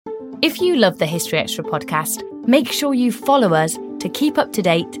If you love the History Extra podcast, make sure you follow us to keep up to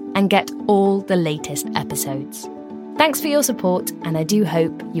date and get all the latest episodes. Thanks for your support, and I do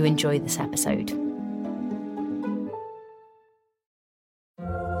hope you enjoy this episode.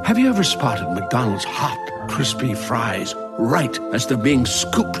 Have you ever spotted McDonald's hot, crispy fries right as they're being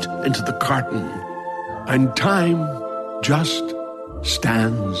scooped into the carton? And time just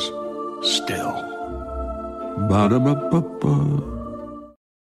stands still. Ba-da-ba-ba-ba.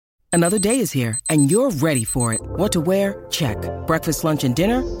 Another day is here, and you're ready for it. What to wear? Check. Breakfast, lunch, and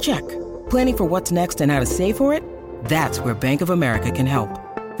dinner? Check. Planning for what's next and how to save for it? That's where Bank of America can help.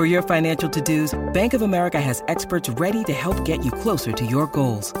 For your financial to-dos, Bank of America has experts ready to help get you closer to your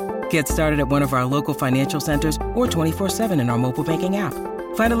goals. Get started at one of our local financial centers or 24/7 in our mobile banking app.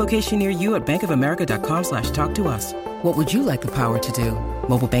 Find a location near you at bankofamerica.com/talktous. What would you like the power to do?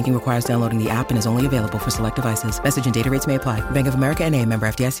 Mobile banking requires downloading the app and is only available for select devices. Message and data rates may apply. Bank of America N.A., member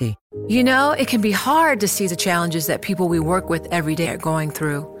FDIC. You know, it can be hard to see the challenges that people we work with every day are going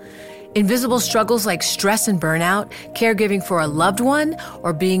through. Invisible struggles like stress and burnout, caregiving for a loved one,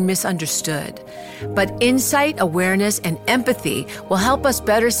 or being misunderstood. But insight, awareness, and empathy will help us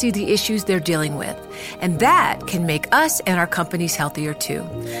better see the issues they're dealing with. And that can make us and our companies healthier too.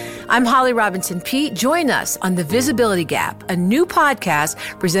 I'm Holly Robinson-Peete. Join us on The Visibility Gap, a new podcast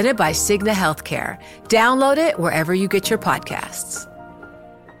presented by Cigna Healthcare. Download it wherever you get your podcasts.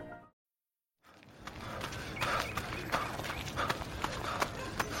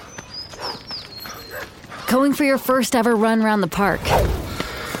 Going for your first ever run around the park.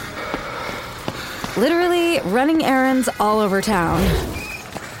 Literally running errands all over town.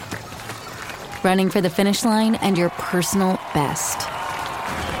 Running for the finish line and your personal best.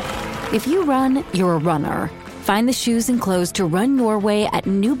 If you run, you're a runner. Find the shoes and clothes to run your way at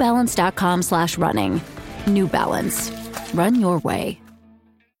newbalance.com/running. New Balance. Run your way.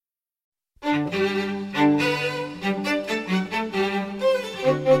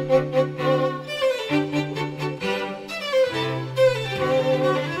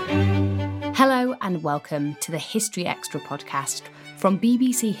 Hello and welcome to the History Extra podcast from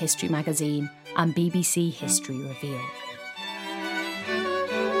BBC History Magazine and BBC History Revealed.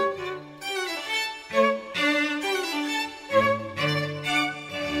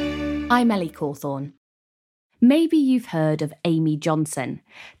 I'm Ellie Cawthorne. Maybe you've heard of Amy Johnson,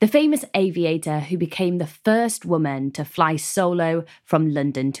 the famous aviator who became the first woman to fly solo from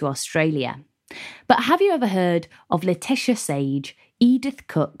London to Australia. But have you ever heard of Letitia Sage, Edith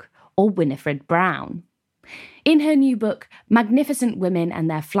Cook, or Winifred Brown? In her new book, Magnificent Women and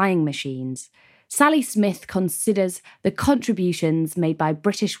Their Flying Machines, Sally Smith considers the contributions made by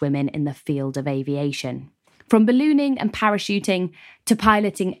British women in the field of aviation, from ballooning and parachuting to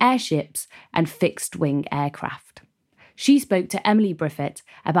piloting airships and fixed-wing aircraft. She spoke to Emily Briffett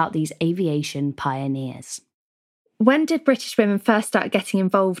about these aviation pioneers. When did British women first start getting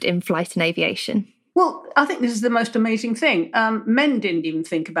involved in flight and aviation? Well, I think this is the most amazing thing. Men didn't even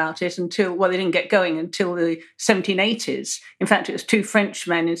think about it they didn't get going until the 1780s. In fact, it was two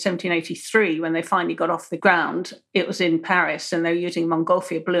Frenchmen in 1783 when they finally got off the ground. It was in Paris and they were using a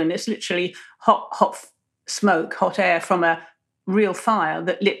Montgolfier balloon. It's literally hot smoke, hot air from a real fire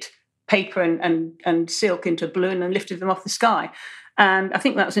that lit paper and silk into a balloon and lifted them off the sky. And I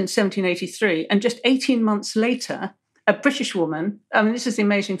think that was in 1783. And just 18 months later, a British woman, this is the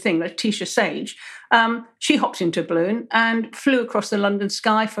amazing thing, Letitia Sage, she hopped into a balloon and flew across the London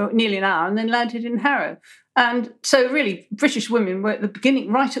sky for nearly an hour and then landed in Harrow. And so really, British women were at the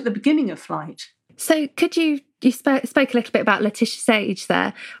beginning, right at the beginning of flight. So could you spoke a little bit about Letitia Sage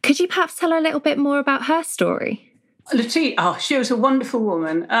there. Could you perhaps tell a little bit more about her story? She was a wonderful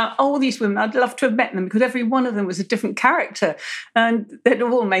woman. All these women, I'd love to have met them because every one of them was a different character and they'd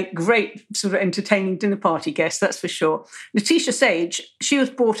all make great sort of entertaining dinner party guests, that's for sure. Letitia Sage, she was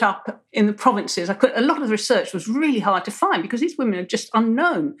brought up in the provinces. A lot of the research was really hard to find because these women are just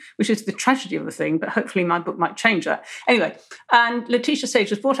unknown, which is the tragedy of the thing, but hopefully my book might change that. Anyway, and Letitia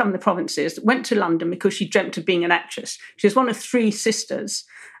Sage was brought up in the provinces, went to London because she dreamt of being an actress. She was one of three sisters.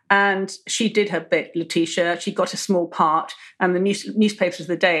 And she did her bit, Letitia. She got a small part, and the newspapers of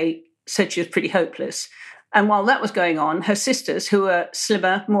the day said she was pretty hopeless. And while that was going on, her sisters, who were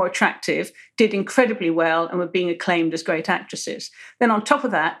slimmer, more attractive, did incredibly well and were being acclaimed as great actresses. Then on top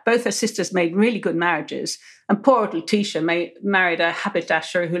of that, both her sisters made really good marriages. And poor old Letitia married a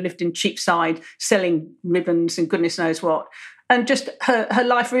haberdasher who lived in Cheapside, selling ribbons and goodness knows what. And just her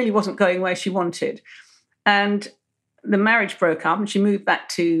life really wasn't going where she wanted. And the marriage broke up and she moved back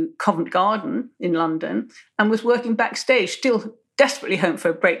to Covent Garden in London and was working backstage, still desperately hoping for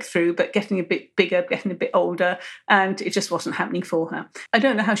a breakthrough, but getting a bit bigger, getting a bit older, and it just wasn't happening for her. I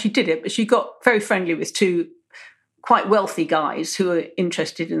don't know how she did it, but she got very friendly with two quite wealthy guys who were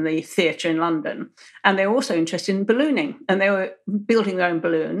interested in the theatre in London, and they were also interested in ballooning, and they were building their own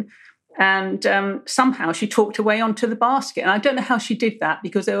balloon. And somehow she talked her way onto the basket. And I don't know how she did that,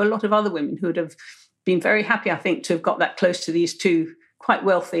 because there were a lot of other women who would have been very happy, I think, to have got that close to these two quite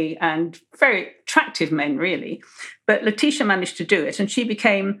wealthy and very attractive men, really. But Letitia managed to do it, and she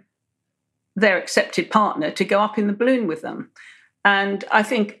became their accepted partner to go up in the balloon with them. And I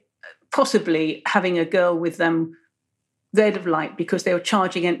think possibly having a girl with them, they'd have liked, because they were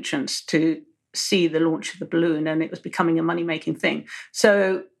charging entrance to see the launch of the balloon, and it was becoming a money-making thing.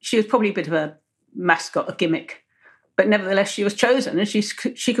 So she was probably a bit of a mascot, a gimmick, but nevertheless she was chosen, and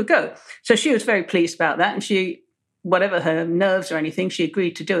she could go. So she was very pleased about that, and she, whatever her nerves or anything, she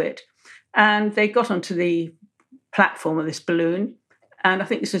agreed to do it. And they got onto the platform of this balloon, and I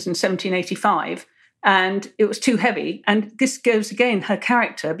think this was in 1785, and it was too heavy. And this goes again, her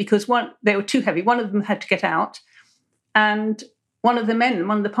character, because they were too heavy. One of them had to get out, and one of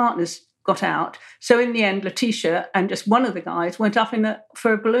the partners got out. So in the end, Letitia and just one of the guys went up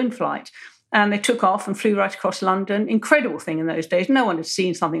for a balloon flight, and they took off and flew right across London. Incredible thing in those days. No one had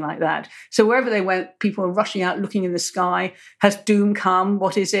seen something like that. So wherever they went, people were rushing out, looking in the sky. Has doom come?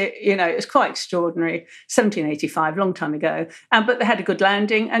 What is it? It was quite extraordinary. 1785, long time ago. But they had a good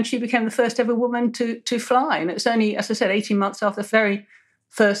landing, and she became the first ever woman to fly. And it was only, as I said, 18 months after the very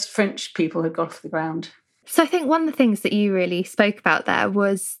first French people had got off the ground. So I think one of the things that you really spoke about there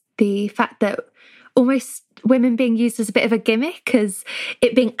was the fact that almost women being used as a bit of a gimmick, as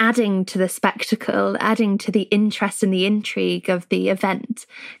it being adding to the spectacle, adding to the interest and the intrigue of the event.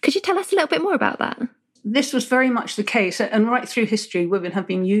 Could you tell us a little bit more about that? This was very much the case, and right through history, women have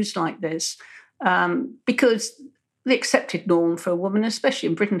been used like this because the accepted norm for a woman, especially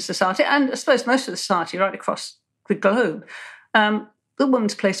in Britain's society, and I suppose most of the society right across the globe, the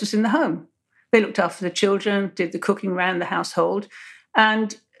woman's place was in the home. They looked after the children, did the cooking, ran the household,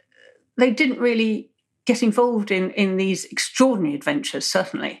 and they didn't really get involved in these extraordinary adventures,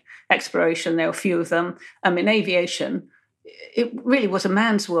 certainly. Exploration, there were a few of them. In aviation, it really was a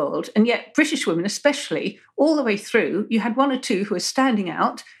man's world. And yet British women, especially, all the way through, you had one or two who were standing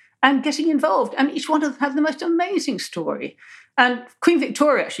out and getting involved. And each one of them had the most amazing story. And Queen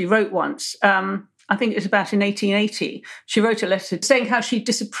Victoria actually wrote once, I think it was about in 1880, she wrote a letter saying how she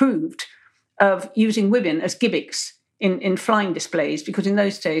disapproved of using women as gimmicks in flying displays, because in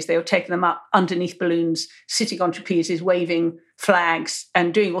those days they were taking them up underneath balloons, sitting on trapezes, waving flags,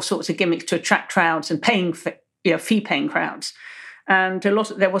 and doing all sorts of gimmicks to attract crowds and paying fee-paying crowds. And there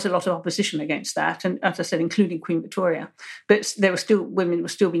was a lot of opposition against that, and as I said, including Queen Victoria. But women were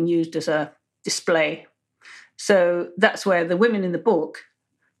still being used as a display. So that's where the women in the book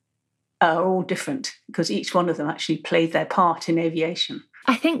are all different, because each one of them actually played their part in aviation.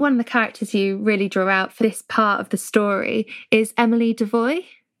 I think one of the characters you really draw out for this part of the story is Emily Devoy.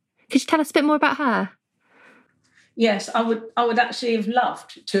 Could you tell us a bit more about her? Yes, I would actually have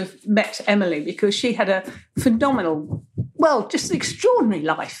loved to have met Emily, because she had a phenomenal, just extraordinary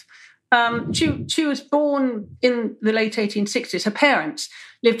life. She was born in the late 1860s. Her parents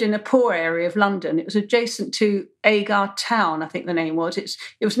lived in a poor area of London. It was adjacent to Agar Town, I think the name was. It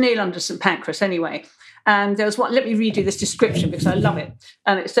was near London St Pancras anyway. And there was one, let me read you this description because I love it.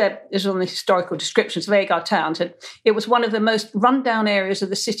 And it said, this is on the historical descriptions of Agar Town, said, it was one of the most run-down areas of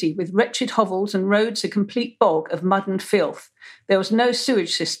the city, with wretched hovels and roads a complete bog of mud and filth. There was no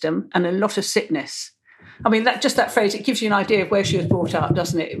sewage system and a lot of sickness. I mean, that phrase, it gives you an idea of where she was brought up,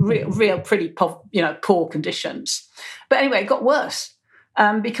 doesn't it? Real pretty, poor conditions. But anyway, it got worse.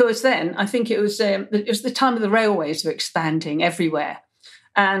 Because then I think it was the time of the railways were expanding everywhere.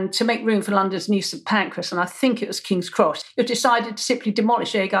 And to make room for London's new St Pancras, and I think it was King's Cross, it decided to simply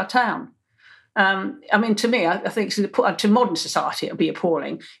demolish Agar Town. To me, I think to modern society it would be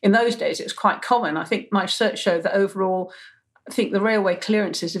appalling. In those days, it was quite common. I think my research showed that overall, I think the railway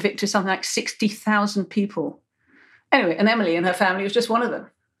clearances evicted something like 60,000 people. Anyway, and Emily and her family was just one of them,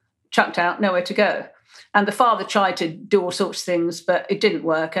 chucked out, nowhere to go. And the father tried to do all sorts of things, but it didn't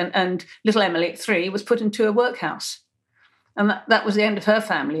work. And little Emily at 3 was put into a workhouse. And that was the end of her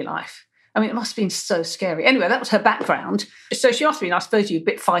family life. I mean, it must have been so scary. Anyway, that was her background. So she must have been, I suppose, a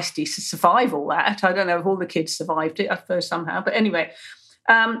bit feisty to survive all that. I don't know if all the kids survived it, I suppose, somehow. But anyway,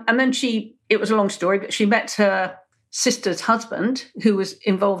 and then it was a long story, but she met her sister's husband, who was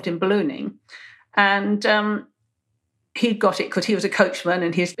involved in ballooning. And he got it because he was a coachman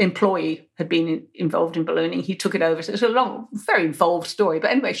and his employee had been involved in ballooning. He took it over. So it's a long, very involved story.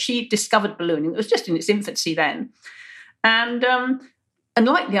 But anyway, she discovered ballooning. It was just in its infancy then. and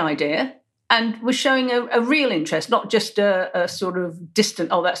liked the idea and was showing a real interest, not just a sort of distant,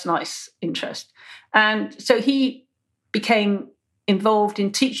 oh, that's nice interest. And so he became involved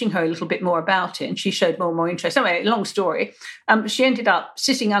in teaching her a little bit more about it, and she showed more and more interest. Anyway, long story. She ended up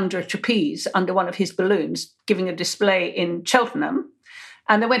sitting under a trapeze under one of his balloons, giving a display in Cheltenham,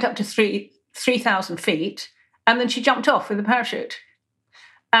 and they went up to 3,000 feet, and then she jumped off with a parachute.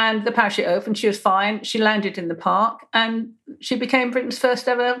 And the parachute opened, she was fine, she landed in the park, and she became Britain's first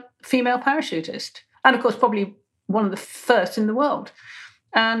ever female parachutist. And of course, probably one of the first in the world.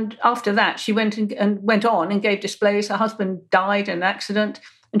 And after that, she went on and gave displays. Her husband died in an accident,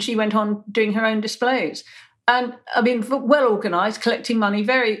 and she went on doing her own displays. And I mean, well organised, collecting money,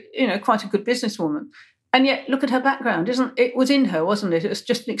 very, quite a good businesswoman. And yet, look at her background, it was in her, wasn't it? It was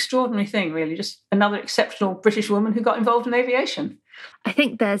just an extraordinary thing, really, just another exceptional British woman who got involved in aviation. I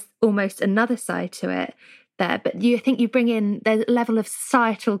think there's almost another side to it there, but you think you bring in the level of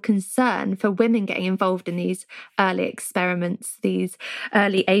societal concern for women getting involved in these early experiments, these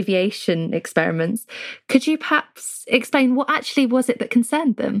early aviation experiments. Could you perhaps explain what actually was it that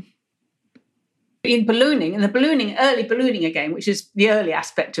concerned them? In the early ballooning again, which is the early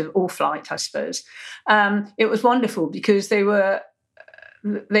aspect of all flight, I suppose, it was wonderful because they were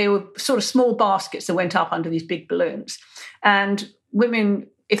sort of small baskets that went up under these big balloons. And women,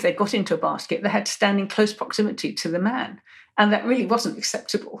 if they got into a basket, they had to stand in close proximity to the man. And that really wasn't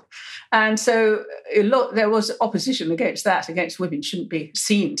acceptable. And so there was opposition against that, against women shouldn't be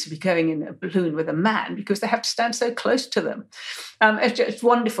seen to be going in a balloon with a man because they have to stand so close to them. It's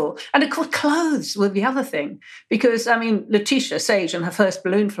wonderful. And of course, clothes were the other thing. Because, Letitia Sage on her first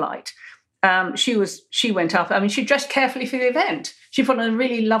balloon flight, she went up, she dressed carefully for the event. She put on a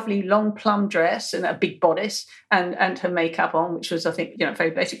really lovely long plum dress and a big bodice and her makeup on, which was, I think,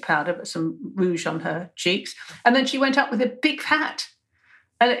 very basic powder, but some rouge on her cheeks. And then she went up with a big hat.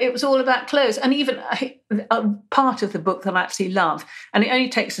 And it was all about clothes. And even a part of the book that I absolutely love, and it only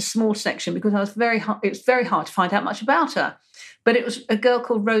takes a small section because it was very hard to find out much about her. But it was a girl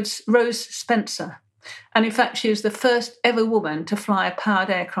called Rose Spencer. And in fact, she was the first ever woman to fly a powered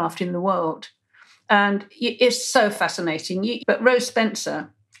aircraft in the world. And it's so fascinating. But Rose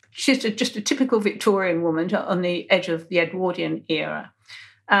Spencer, she's just a typical Victorian woman on the edge of the Edwardian era.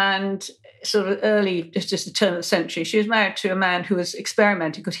 And sort of early, just the turn of the century, she was married to a man who was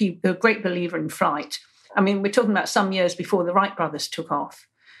experimenting because he was a great believer in flight. We're talking about some years before the Wright brothers took off.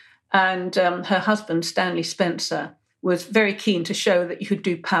 And her husband, Stanley Spencer, was very keen to show that you could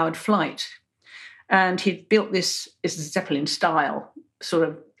do powered flight. And he'd built this Zeppelin-style sort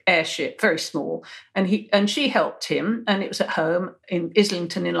of airship, very small. And she helped him, and it was at home in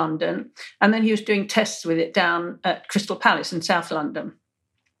Islington in London. And then he was doing tests with it down at Crystal Palace in South London.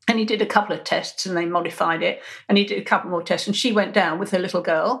 And he did a couple of tests, and they modified it. And he did a couple more tests, and she went down with her little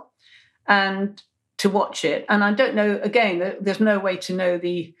girl and to watch it. And I don't know, again, there's no way to know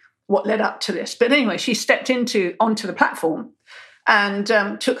what led up to this. But anyway, she stepped onto the platform and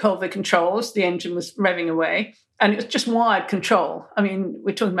took hold of the controls. The engine was revving away, and it was just wired control.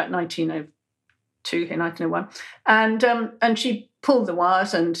 We're talking about 1902 here, 1901. And she pulled the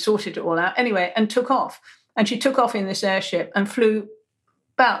wires and sorted it all out anyway and took off. And she took off in this airship and flew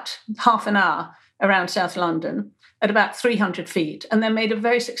about half an hour around South London at about 300 feet and then made a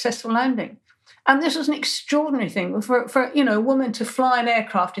very successful landing. And this was an extraordinary thing for a woman to fly an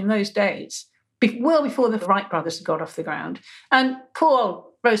aircraft in those days, well before the Wright brothers had got off the ground. And poor old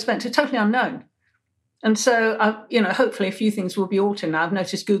Rose Spencer, totally unknown. And so, hopefully a few things will be altered now. I've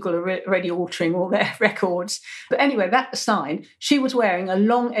noticed Google are already altering all their records. But anyway, that aside, she was wearing a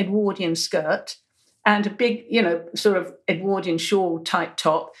long Edwardian skirt and a big, sort of Edwardian shawl type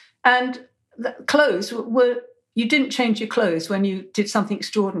top. And the clothes you didn't change your clothes when you did something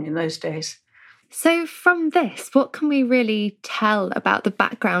extraordinary in those days. So from this, what can we really tell about the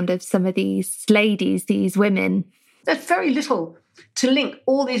background of some of these ladies, these women? There's very little to link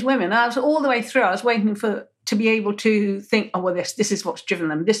all these women. I was all the way through, I was waiting to be able to think, this is what's driven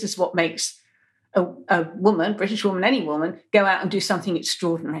them. This is what makes a woman, British woman, any woman, go out and do something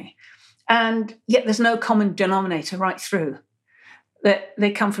extraordinary. And yet there's no common denominator right through. That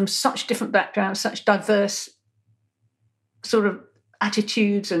they come from such different backgrounds, such diverse sort of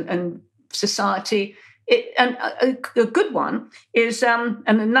attitudes and society. And a good one is, and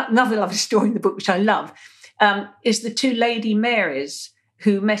another lovely story in the book, which I love, is the two Lady Marys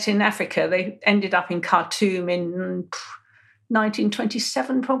who met in Africa. They ended up in Khartoum in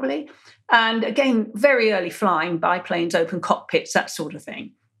 1927, probably. And again, very early flying, biplanes, open cockpits, that sort of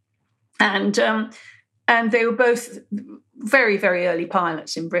thing. And they were both very, very early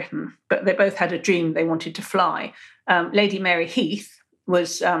pilots in Britain, but they both had a dream they wanted to fly. Lady Mary Heath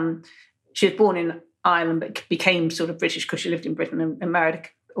she was born in Ireland, but became sort of British because she lived in Britain and married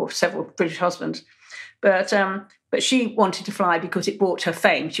several British husbands. But she wanted to fly because it brought her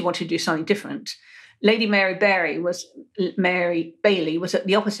fame. She wanted to do something different. Lady Mary Bailey was at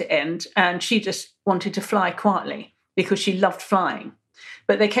the opposite end, and she just wanted to fly quietly because she loved flying.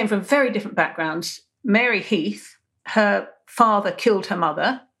 But they came from very different backgrounds. Mary Heath, her father killed her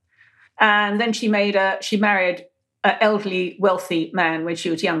mother, and then she married an elderly, wealthy man when she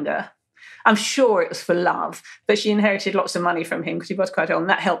was younger. I'm sure it was for love, but she inherited lots of money from him because he was quite old, and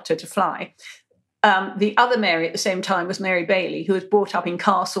that helped her to fly. The other Mary at the same time was Mary Bailey, who was brought up in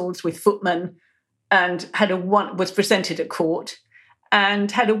castles with footmen and was presented at court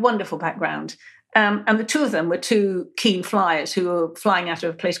and had a wonderful background. And the two of them were two keen flyers who were flying out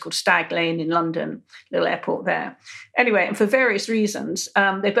of a place called Stag Lane in London, little airport there. Anyway, and for various reasons,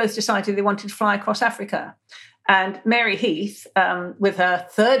 they both decided they wanted to fly across Africa. And Mary Heath, with her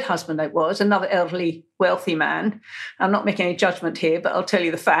third husband, another elderly, wealthy man. I'm not making any judgment here, but I'll tell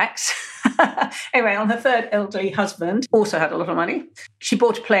you the facts. Anyway, on her third elderly husband, also had a lot of money. She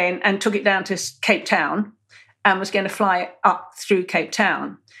bought a plane and took it down to Cape Town and was going to fly up through Cape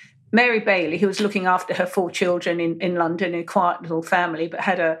Town. Mary Bailey, who was looking after her 4 children in London, in a quiet little family, but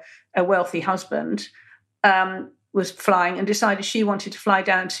had a wealthy husband, was flying and decided she wanted to fly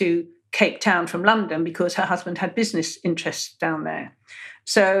down to Cape Town from London because her husband had business interests down there.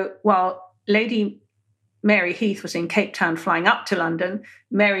 So while Lady Mary Heath was in Cape Town flying up to London,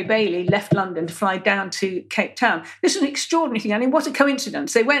 Mary Bailey left London to fly down to Cape Town. This is an extraordinary thing, and it was a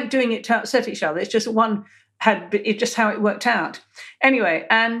coincidence. They weren't doing it to upset each other. It's just just how it worked out. Anyway,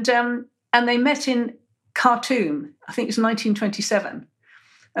 and they met in Khartoum. I think it's 1927.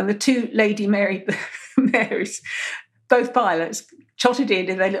 And the two Lady Marys, both pilots, trotted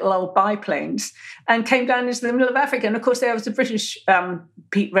in their little old biplanes and came down into the middle of Africa. And of course, there was the British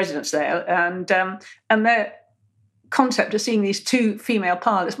residents there, and their concept of seeing these two female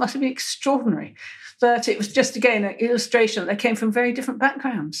pilots must have been extraordinary. But it was just, again, an illustration that they came from very different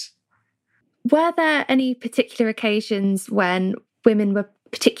backgrounds. Were there any particular occasions when women were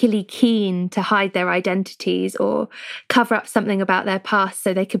particularly keen to hide their identities or cover up something about their past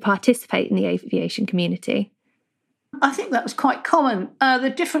so they could participate in the aviation community? I think that was quite common.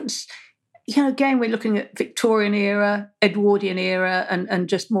 The difference, again, we're looking at Victorian era, Edwardian era, and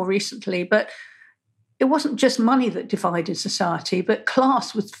just more recently, but it wasn't just money that divided society, but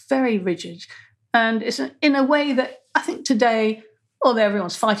class was very rigid. And it's in a way that I think today, although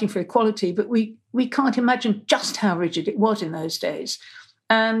everyone's fighting for equality, but we can't imagine just how rigid it was in those days.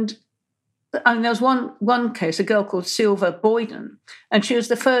 And there was one case, a girl called Sylva Boyden, and she was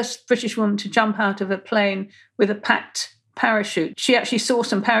the first British woman to jump out of a plane with a packed parachute. She actually saw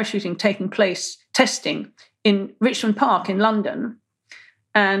some parachuting taking place, testing, in Richmond Park in London.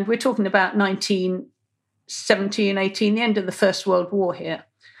 And we're talking about 1917, 18, the end of the First World War here,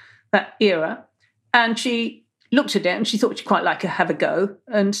 that era. And she looked at it and she thought she'd quite like to have a go.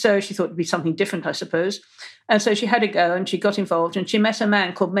 And so she thought it'd be something different, I suppose. And so she had a go and she got involved and she met a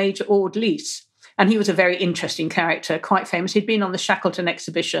man called Major Ord Leese. And he was a very interesting character, quite famous. He'd been on the Shackleton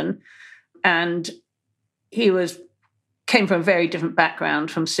exhibition and he came from a very different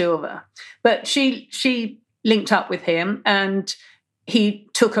background from Sylva. But she linked up with him and he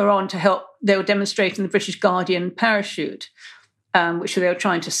took her on to help. They were demonstrating the British Guardian parachute, which they were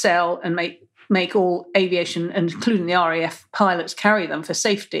trying to sell and make all aviation, and including the RAF pilots, carry them for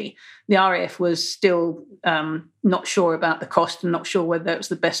safety. The RAF was still not sure about the cost and not sure whether it was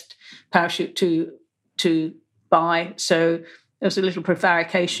the best parachute to buy. So there was a little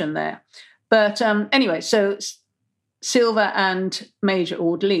prevarication there. But anyway, so Sylva and Major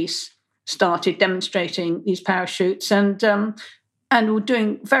Ord Leese started demonstrating these parachutes and were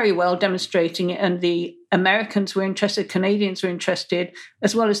doing very well demonstrating it. And the Americans were interested, Canadians were interested,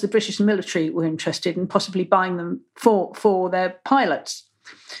 as well as the British military were interested in possibly buying them for their pilots.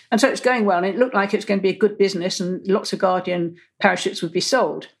 And so it was going well, and it looked like it was going to be a good business and lots of Guardian parachutes would be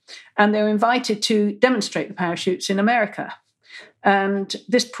sold. And they were invited to demonstrate the parachutes in America. And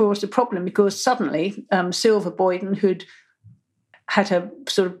this caused a problem because suddenly Sylva Boyden, who'd had her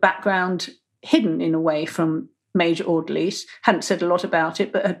sort of background hidden in a way from Major Ord Leese, hadn't said a lot about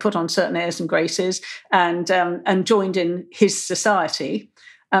it, but had put on certain airs and graces and joined in his society,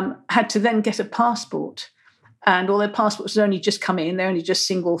 had to then get a passport. And although passports had only just come in, they're only just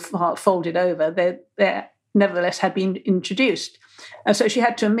single folded over, they nevertheless had been introduced. And so she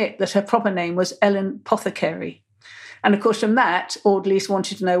had to admit that her proper name was Ellen Pothecary. And of course, from that, orderlies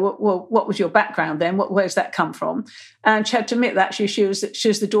wanted to know, what was your background then? Where's that come from? And she had to admit that she was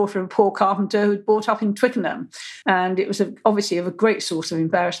the daughter of a poor carpenter who'd brought up in Twickenham. And it was obviously of a great source of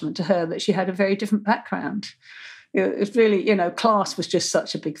embarrassment to her that she had a very different background. It was really, class was just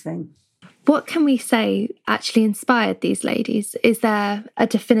such a big thing. What can we say actually inspired these ladies? Is there a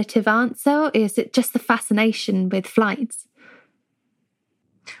definitive answer, or is it just the fascination with flights?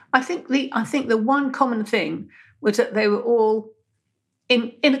 I think the one common thing was that they were all,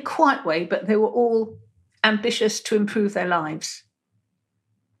 in a quiet way, but they were all ambitious to improve their lives.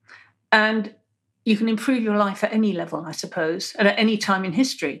 And you can improve your life at any level, I suppose, and at any time in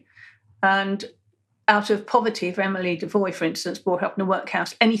history. And out of poverty, if Emily Devoy, for instance, brought up in a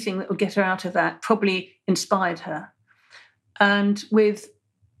workhouse, anything that would get her out of that probably inspired her. And with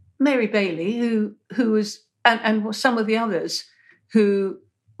Mary Bailey, who was, and some of the others who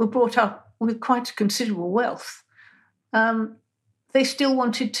were brought up with quite considerable wealth, they still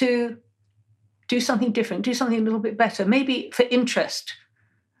wanted to do something different, do something a little bit better, maybe for interest,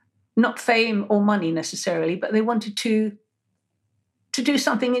 not fame or money necessarily, but they wanted to do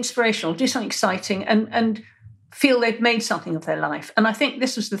something inspirational, do something exciting, and feel they've made something of their life. And I think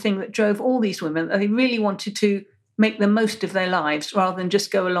this was the thing that drove all these women, that they really wanted to make the most of their lives rather than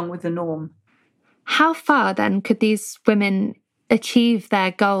just go along with the norm. How far then could these women achieve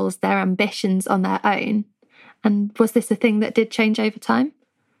their goals, their ambitions on their own? And was this a thing that did change over time?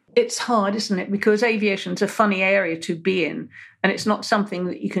 It's hard, isn't it? Because aviation's a funny area to be in, and it's not something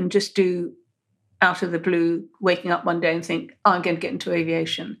that you can just do out of the blue, waking up one day and think, I'm going to get into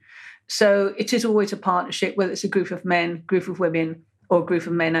aviation. So it is always a partnership, whether it's a group of men, group of women, or a group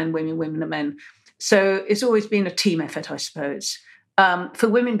of men and women, women and men. So it's always been a team effort, I suppose. For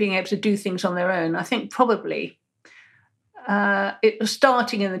women being able to do things on their own, I think probably it was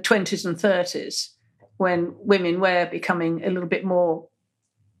starting in the 20s and 30s when women were becoming a little bit more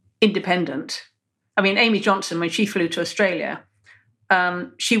independent. I mean, Amy Johnson, when she flew to Australia,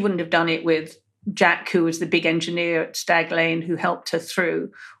 she wouldn't have done it with Jack, who was the big engineer at Stag Lane, who helped her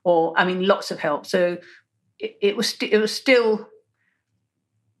through, or, I mean, lots of help. So it was still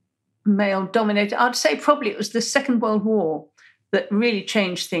male-dominated. I'd say probably it was the Second World War that really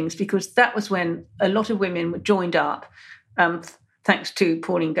changed things, because that was when a lot of women were joined up, thanks to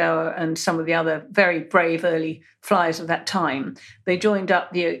Pauline Gower and some of the other very brave early flyers of that time. They joined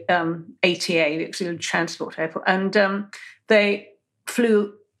up the ATA, the Auxiliary Transport Airport, and they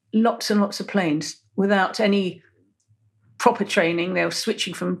flew lots and lots of planes without any proper training. They were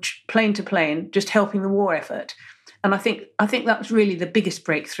switching from plane to plane, just helping the war effort. And I think that was really the biggest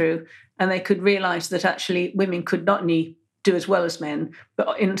breakthrough. And they could realise that actually women could not only do as well as men,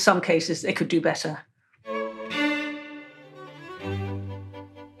 but in some cases they could do better.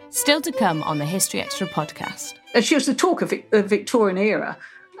 Still to come on the History Extra podcast. And she was the talk of the Victorian era,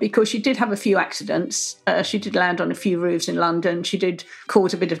 because she did have a few accidents. She did land on a few roofs in London. She did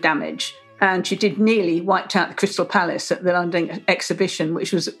cause a bit of damage. And she did nearly wiped out the Crystal Palace at the London exhibition,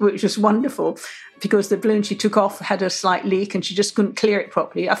 which was wonderful, because the balloon she took off had a slight leak and she just couldn't clear it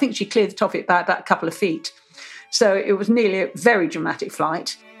properly. I think she cleared the top of it by about a couple of feet. So it was nearly a very dramatic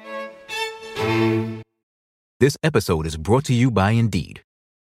flight. This episode is brought to you by Indeed.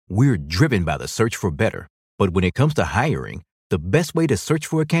 We're driven by the search for better. But when it comes to hiring, the best way to search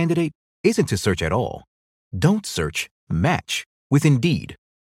for a candidate isn't to search at all. Don't search, match with Indeed.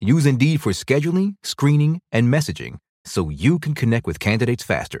 Use Indeed for scheduling, screening, and messaging so you can connect with candidates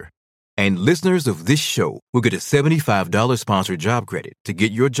faster. And listeners of this show will get a $75 sponsored job credit to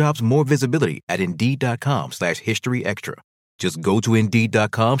get your jobs more visibility at Indeed.com/HistoryExtra. Just go to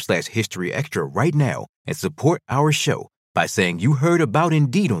Indeed.com/HistoryExtra right now and support our show by saying you heard about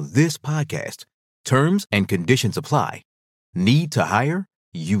Indeed on this podcast. Terms and conditions apply. Need to hire?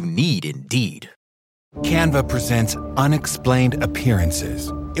 You need Indeed. Canva presents Unexplained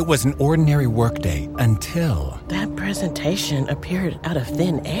Appearances. It was an ordinary workday until... That presentation appeared out of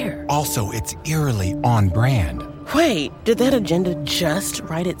thin air. Also, it's eerily on brand. Wait, did that agenda just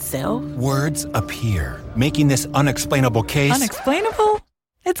write itself? Words appear, making this unexplainable case... Unexplainable?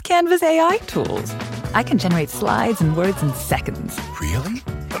 It's Canva's AI tools. I can generate slides and words in seconds. Really?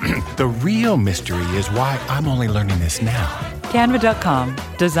 The real mystery is why I'm only learning this now. Canva.com.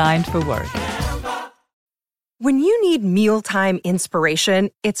 Designed for work. When you need mealtime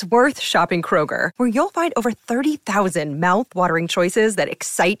inspiration, it's worth shopping Kroger, where you'll find over 30,000 mouth-watering choices that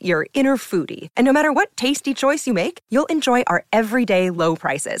excite your inner foodie. And no matter what tasty choice you make, you'll enjoy our everyday low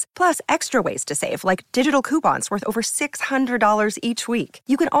prices, plus extra ways to save, like digital coupons worth over $600 each week.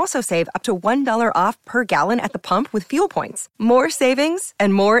 You can also save up to $1 off per gallon at the pump with fuel points. More savings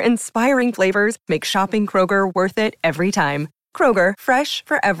and more inspiring flavors make shopping Kroger worth it every time. Kroger, fresh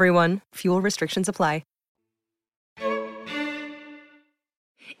for everyone. Fuel restrictions apply.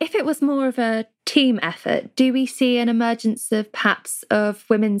 If it was more of a team effort, do we see an emergence of perhaps of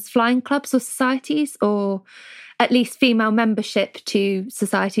women's flying clubs or societies, or at least female membership to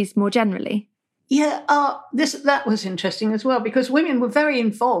societies more generally? Yeah, that was interesting as well, because women were very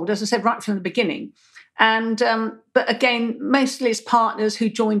involved, as I said, right from the beginning. And but again, mostly as partners who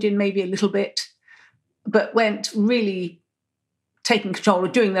joined in maybe a little bit, but weren't really taking control or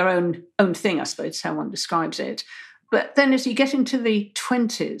doing their own thing, I suppose is how one describes it. But then as you get into the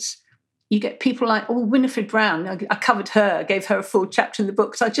 20s, you get people like, Winifred Brown. I covered her, gave her a full chapter in the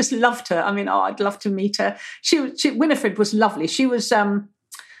book, because I just loved her. I mean, I'd love to meet her. Winifred was lovely. She was, I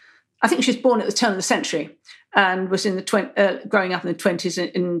think she was born at the turn of the century and was in the growing up in the 20s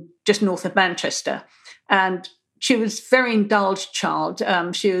in just north of Manchester. And she was a very indulged child.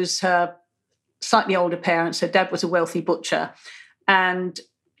 She was her slightly older parents. Her dad was a wealthy butcher. And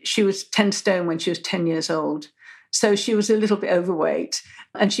she was 10 stone when she was 10 years old. So she was a little bit overweight,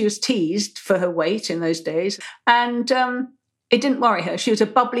 and she was teased for her weight in those days. And it didn't worry her. She was a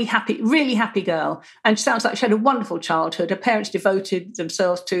bubbly, happy, really happy girl. And she sounds like she had a wonderful childhood. Her parents devoted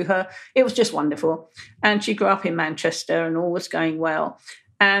themselves to her. It was just wonderful. And she grew up in Manchester and all was going well.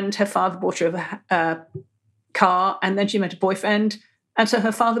 And her father bought her a car, and then she met a boyfriend. And so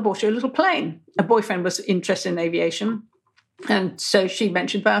her father bought her a little plane. A boyfriend was interested in aviation. And so she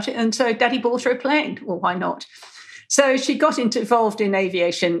mentioned about it. And so Daddy bought her a plane. Well, why not? So she got involved in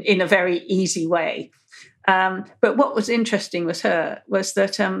aviation in a very easy way. But what was interesting was that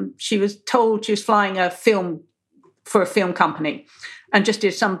she was told she was flying a film for a film company and just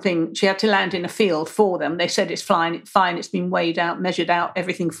did something. She had to land in a field for them. They said it's fine, it's been weighed out, measured out,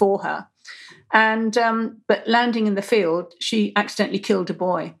 everything for her. And but landing in the field, she accidentally killed a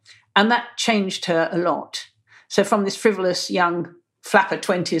boy. And that changed her a lot. So from this frivolous young flapper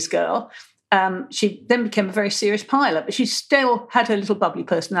 20s girl, she then became a very serious pilot, but she still had her little bubbly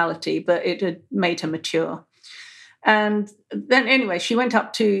personality, but it had made her mature. And then anyway, she went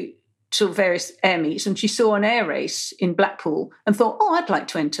up to various air meets and she saw an air race in Blackpool and thought, I'd like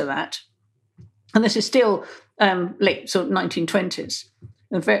to enter that. And this is still late sort of 1920s.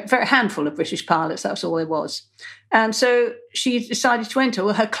 A very handful of British pilots, that's all there was. And so she decided to enter.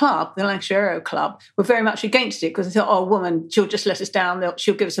 Well, her club, the Lancashire Aero Club, were very much against it because they thought, a woman, she'll just let us down,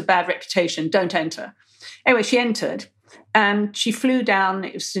 she'll give us a bad reputation, don't enter. Anyway, she entered and she flew down,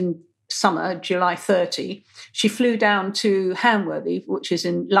 it was in summer, July 30. She flew down to Hamworthy, which is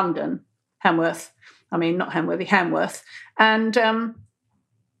in London, Hamworth. And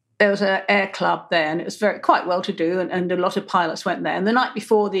there was an air club there, and it was quite well to do, and a lot of pilots went there. And the night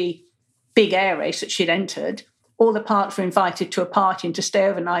before the big air race that she'd entered, all the pilots were invited to a party and to stay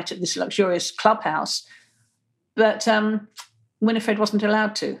overnight at this luxurious clubhouse. But Winifred wasn't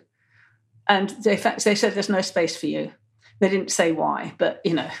allowed to. And they said, there's no space for you. They didn't say why, but,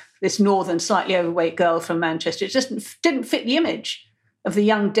 this northern, slightly overweight girl from Manchester, it just didn't fit the image of the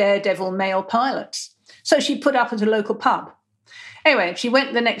young daredevil male pilots. So she put up at a local pub. Anyway, she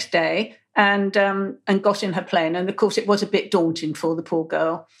went the next day and got in her plane. And, of course, it was a bit daunting for the poor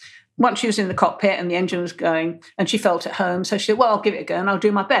girl. Once she was in the cockpit and the engine was going and she felt at home, so she said, well, I'll give it a go and I'll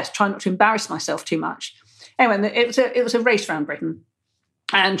do my best, try not to embarrass myself too much. Anyway, it was a race around Britain.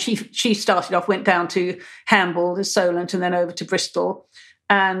 And she started off, went down to Hamble, the Solent, and then over to Bristol.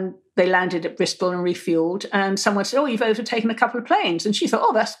 And they landed at Bristol and refueled. And someone said, you've overtaken a couple of planes. And she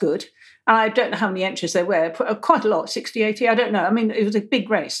thought, that's good. And I don't know how many entries there were, quite a lot, 60, 80, I don't know. I mean, it was a big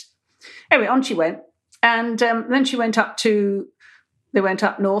race. Anyway, on she went. And then she went up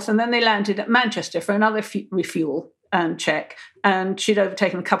north, and then they landed at Manchester for another refuel and check. And she'd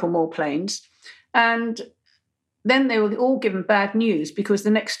overtaken a couple more planes. And then they were all given bad news because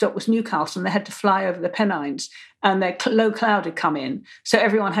the next stop was Newcastle and they had to fly over the Pennines and their low cloud had come in. So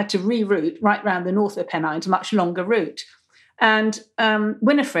everyone had to reroute right round the north of the Pennines, a much longer route. And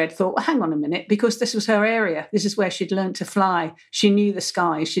Winifred thought, well, hang on a minute, because this was her area. This is where she'd learned to fly. She knew the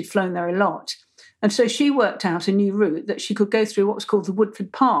skies. She'd flown there a lot. And so she worked out a new route that she could go through what was called the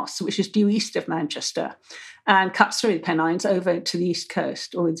Woodford Pass, which is due east of Manchester, and cuts through the Pennines over to the east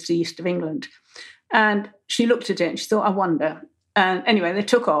coast or to the east of England. And she looked at it and she thought, I wonder, And anyway, they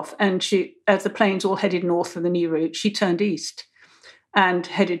took off, and as the planes all headed north for the new route, she turned east and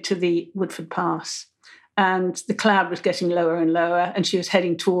headed to the Woodford Pass. And the cloud was getting lower and lower, and she was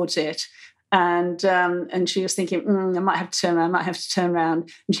heading towards it. And she was thinking, I might have to turn around.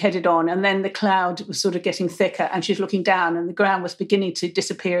 And she headed on. And then the cloud was sort of getting thicker, and she was looking down, and the ground was beginning to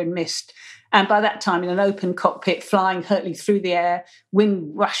disappear in mist. And by that time, in an open cockpit, flying, hurtling through the air,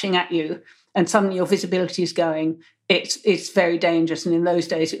 wind rushing at you, and suddenly your visibility is going, it's very dangerous. And in those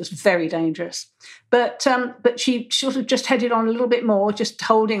days, it was very dangerous. But she sort of just headed on a little bit more, just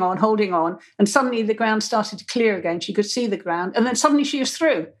holding on. And suddenly the ground started to clear again. She could see the ground. And then suddenly she was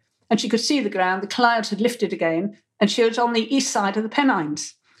through. And she could see the ground, the clouds had lifted again, and she was on the east side of the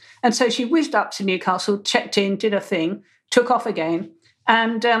Pennines. And so she whizzed up to Newcastle, checked in, did her thing, took off again,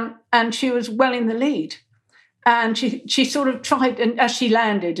 and she was well in the lead. And she sort of tried, and as she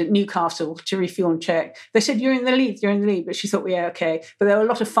landed at Newcastle to refuel and check, they said, you're in the lead. But she thought, well, yeah, okay. But there were a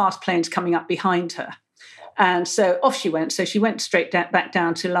lot of fast planes coming up behind her. And so off she went. So she went straight back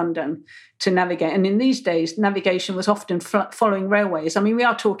down to London to navigate. And in these days, navigation was often following railways. I mean, we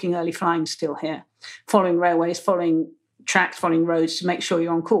are talking early flying still here, following railways, following tracks, following roads to make sure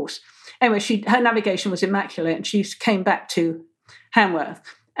you're on course. Anyway, her navigation was immaculate, and she came back to Hamworth.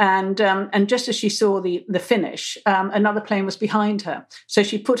 And just as she saw the finish, another plane was behind her. So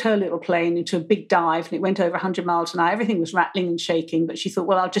she put her little plane into a big dive, and it went over 100 miles an hour. Everything was rattling and shaking, but she thought,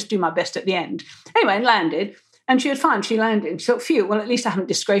 well, I'll just do my best at the end. Anyway, and landed, and she was fine. She landed. She thought, phew, well, at least I haven't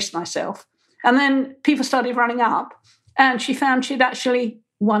disgraced myself. And then people started running up, and she found she'd actually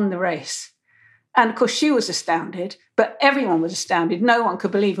won the race. And of course, she was astounded, but everyone was astounded. No one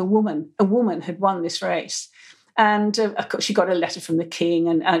could believe a woman had won this race. And of course, she got a letter from the king,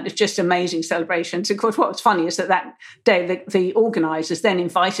 and it's just amazing celebrations. Of course, what was funny is that day, the organisers then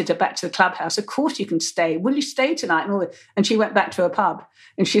invited her back to the clubhouse. Of course, you can stay. Will you stay tonight? And she went back to her pub,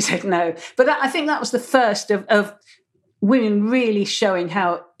 and she said no. But I think that was the first of women really showing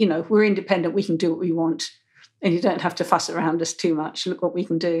how, we're independent, we can do what we want, and you don't have to fuss around us too much. Look what we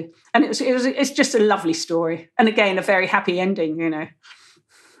can do. And it's just a lovely story. And again, a very happy ending,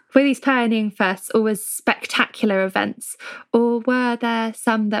 Were these pioneering firsts always spectacular events, or were there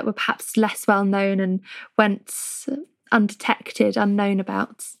some that were perhaps less well known and went undetected, unknown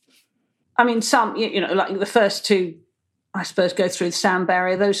about? I mean, some, like the first two, I suppose, go through the sound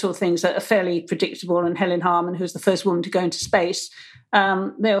barrier, those sort of things that are fairly predictable. And Helen Harman, who was the first woman to go into space,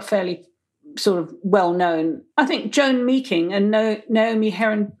 they were fairly sort of well known. I think Joan Meaking and Naomi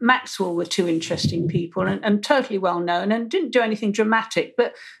Heron Maxwell were two interesting people and totally well known, and didn't do anything dramatic,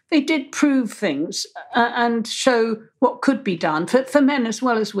 but they did prove things and show what could be done for men as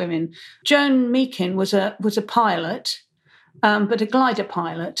well as women. Joan Meakin was a pilot, but a glider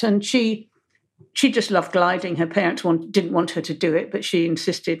pilot, and she just loved gliding. Her parents didn't want her to do it, but she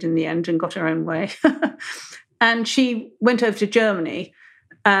insisted in the end and got her own way. And she went over to Germany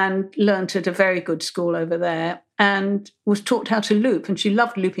and learnt at a very good school over there and was taught how to loop, and she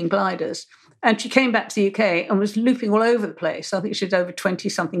loved looping gliders. And she came back to the UK and was looping all over the place. I think she did over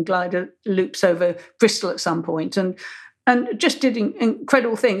 20-something glider loops over Bristol at some point, and just did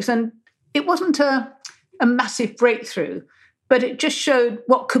incredible things. And it wasn't a massive breakthrough, but it just showed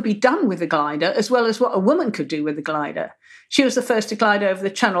what could be done with a glider, as well as what a woman could do with a glider. She was the first to glide over the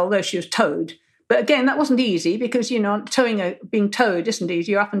channel, although she was towed. But again, that wasn't easy because, being towed isn't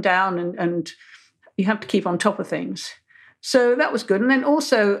easy. You're up and down and you have to keep on top of things. So that was good. And then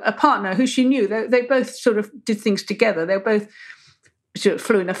also a partner who she knew, they both sort of did things together. They both sort of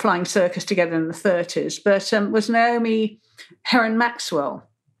flew in a flying circus together in the 30s, but was Naomi Heron Maxwell.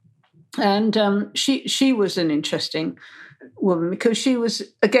 And she was an interesting woman because she was,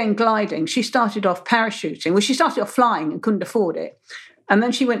 again, gliding. She started off parachuting. Well, she started off flying and couldn't afford it. And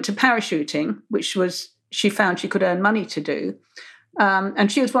then she went to parachuting, which she found she could earn money to do.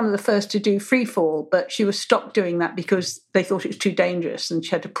 And she was one of the first to do free fall, but she was stopped doing that because they thought it was too dangerous and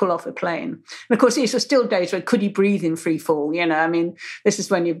she had to pull off a plane. And of course, these are still days where could you breathe in free fall? This is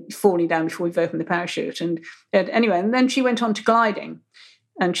when you're falling down before you've opened the parachute. And anyway, and then she went on to gliding,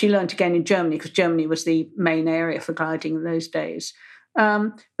 and she learned again in Germany because Germany was the main area for gliding in those days.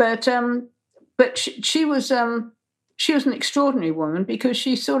 But she was an extraordinary woman because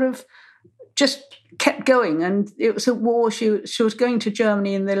she sort of just kept going. And it was a war. She was going to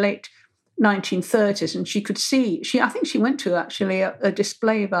Germany in the late 1930s, and she could see, I think she went to actually a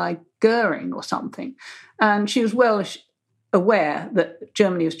display by Goering or something. And she was well aware that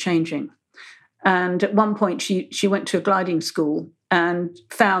Germany was changing. And at one point she went to a gliding school and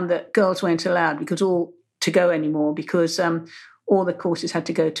found that girls weren't allowed to go anymore because all the courses had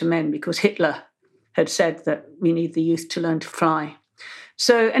to go to men because Hitler had said that we need the youth to learn to fly.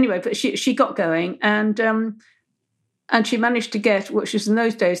 So anyway, but she got going, and she managed to get, which was in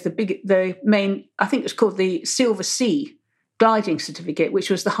those days the main, I think it's called the Silver Sea gliding certificate, which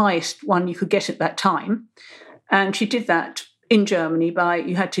was the highest one you could get at that time. And she did that in Germany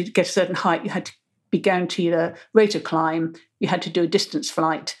you had to get a certain height, you had to be guaranteed a rate of climb, you had to do a distance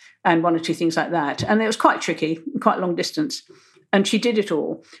flight, and one or two things like that. And it was quite tricky, quite long distance. And she did it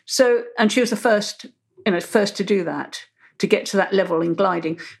all. So, and she was the first to do that, to get to that level in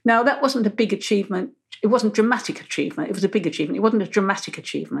gliding. Now, that wasn't a big achievement. It wasn't a dramatic achievement. It was a big achievement. It wasn't a dramatic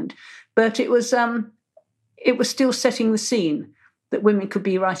achievement, but it was still setting the scene that women could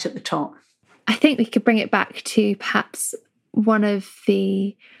be right at the top. I think we could bring it back to perhaps one of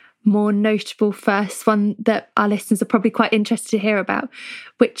the more notable first one that our listeners are probably quite interested to hear about,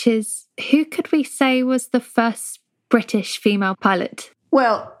 which is, who could we say was the first British female pilot?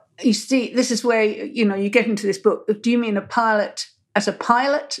 Well, you see, this is where, you get into this book. Do you mean a pilot as a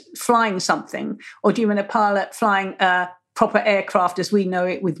pilot flying something, or do you mean a pilot flying a proper aircraft as we know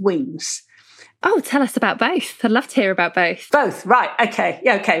it with wings? Oh, tell us about both. I'd love to hear about both. Both, right. Okay.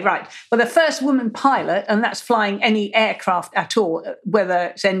 Yeah, okay, right. Well, the first woman pilot, and that's flying any aircraft at all, whether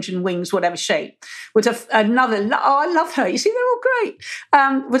it's engine, wings, whatever shape, was another, I love her. You see, they're all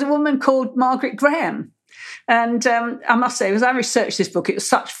great. Was a woman called Margaret Graham. And I must say, as I researched this book, it was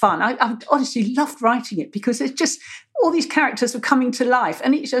such fun. I honestly loved writing it, because it's just all these characters were coming to life.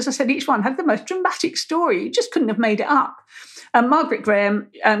 And each, as I said, each one had the most dramatic story. You just couldn't have made it up. Margaret Graham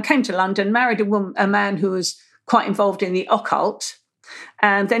came to London, married a man who was quite involved in the occult.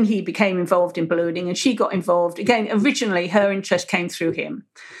 And then he became involved in ballooning, and she got involved. Again, originally her interest came through him.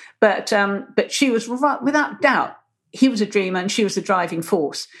 But she was, without doubt, he was a dreamer and she was the driving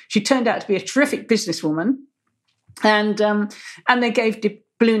force. She turned out to be a terrific businesswoman. And they gave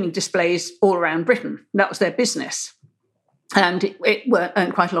ballooning displays all around Britain. That was their business. And it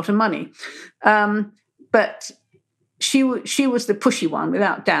earned quite a lot of money. But she was the pushy one,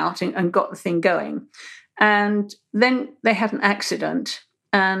 without doubt, and got the thing going. And then they had an accident,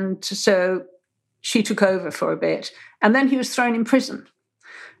 and so she took over for a bit. And then he was thrown in prison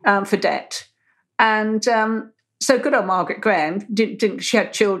for debt. And so good old Margaret Graham didn't. She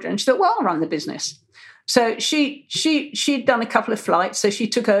had children. She thought, well, I'll run the business. So she'd done a couple of flights. So she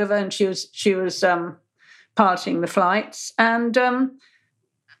took over, and she was piloting the flights, and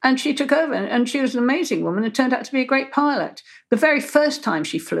she took over, and she was an amazing woman and turned out to be a great pilot. The very first time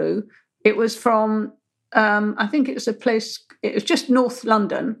she flew, it was from, I think it was it was just North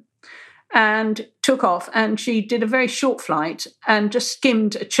London, and took off, and she did a very short flight and just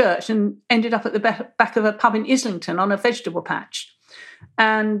skimmed a church and ended up at the back of a pub in Islington on a vegetable patch.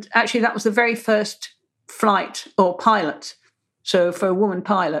 And actually that was the very first flight or pilot. So for a woman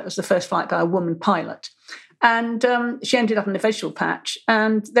pilot, it was the first flight by a woman pilot. And she ended up in the vegetable patch,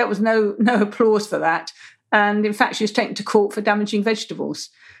 and there was no applause for that. And in fact, she was taken to court for damaging vegetables.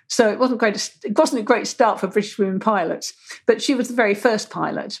 So it wasn't a great start for British women pilots, but she was the very first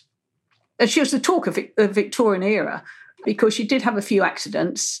pilot. And she was the talk of the Victorian era, because she did have a few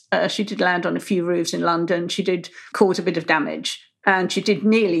accidents. She did land on a few roofs in London. She did cause a bit of damage. And she did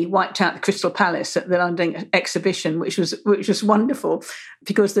nearly wiped out the Crystal Palace at the London exhibition, which was wonderful,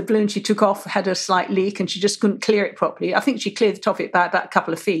 because the balloon she took off had a slight leak and she just couldn't clear it properly. I think she cleared the top of it by about a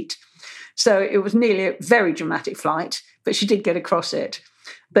couple of feet. So it was nearly a very dramatic flight, but she did get across it.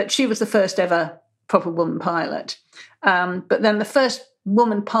 But she was the first ever proper woman pilot. But then the first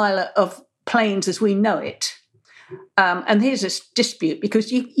woman pilot of planes as we know it. And here's a dispute,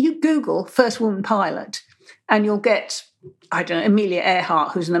 because you Google first woman pilot and you'll get, I don't know, Amelia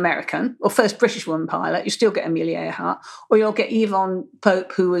Earhart, who's an American, or first British woman pilot, you still get Amelia Earhart, or you'll get Yvonne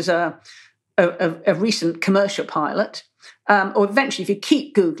Pope, who was a recent commercial pilot, or eventually, if you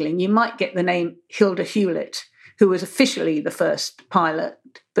keep Googling, you might get the name Hilda Hewlett, who was officially the first pilot,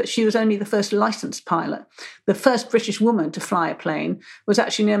 but she was only the first licensed pilot. The first British woman to fly a plane was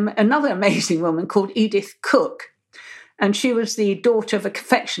actually another amazing woman called Edith Cook, and she was the daughter of a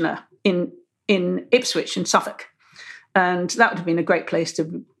confectioner in Ipswich in Suffolk. And that would have been a great place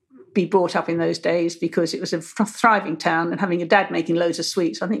to be brought up in those days, because it was a thriving town, and having a dad making loads of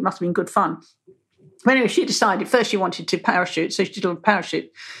sweets, I think it must have been good fun. But anyway, she decided first she wanted to parachute, so she did all the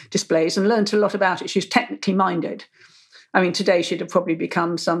parachute displays and learned a lot about it. She was technically minded. I mean, today she'd have probably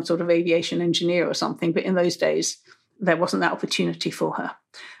become some sort of aviation engineer or something, but in those days, there wasn't that opportunity for her.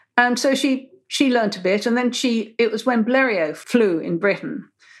 And so she learned a bit, and then it was when Blériot flew in Britain.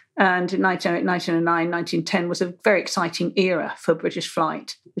 And in 1909, 1910 was a very exciting era for British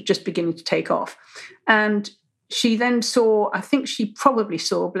flight. It was just beginning to take off. And She then I think she probably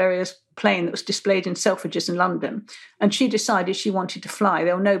saw Blériot's plane that was displayed in Selfridges in London, and she decided she wanted to fly.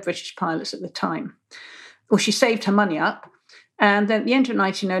 There were no British pilots at the time. Well, she saved her money up, and then at the end of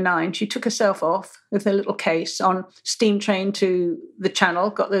 1909, she took herself off with her little case on steam train to the Channel,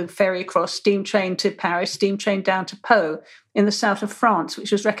 got the ferry across, steam train to Paris, steam train down to Pau in the south of France,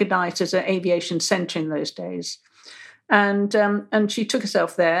 which was recognised as an aviation centre in those days. And she took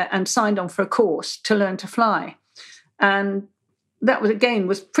herself there and signed on for a course to learn to fly. And that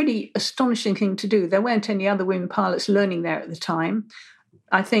was pretty astonishing thing to do. There weren't any other women pilots learning there at the time.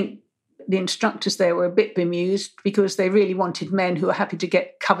 I think the instructors there were a bit bemused because they really wanted men who were happy to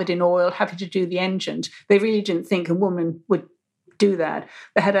get covered in oil, happy to do the engines. They really didn't think a woman would do that.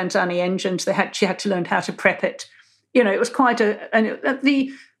 They had Anzani engines. She had to learn how to prep it. You know, it was quite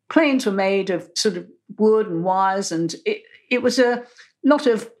the planes were made of sort of wood and wires, and it was a lot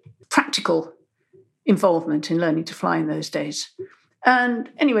of practical involvement in learning to fly in those days. And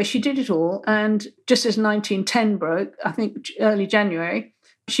anyway, she did it all. And just as 1910 broke, I think early January,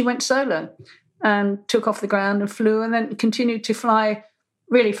 she went solo and took off the ground and flew, and then continued to fly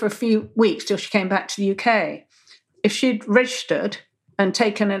really for a few weeks till she came back to the UK. If she'd registered and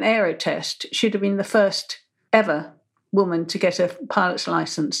taken an aero test, she'd have been the first ever woman to get a pilot's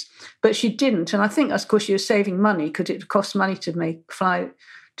license. But she didn't. And I think that's because she was saving money, because it cost money to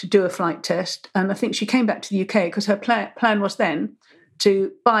do a flight test. And I think she came back to the UK because her plan was then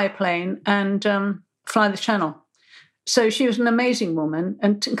to buy a plane and fly the Channel. So she was an amazing woman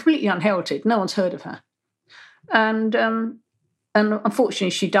and completely unheralded. No one's heard of her. And unfortunately,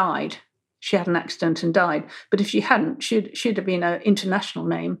 she died. She had an accident and died. But if she hadn't, she'd have been an international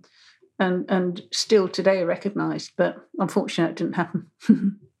name and still today recognised. But unfortunately, it didn't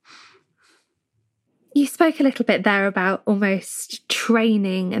happen. You spoke a little bit there about almost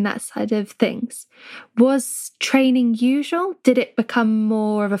training and that side of things. Was training usual? Did it become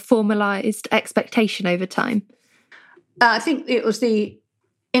more of a formalised expectation over time? I think it was the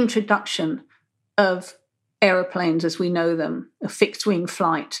introduction of aeroplanes as we know them, a fixed-wing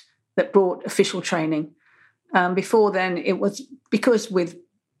flight, that brought official training. Before then, it was because with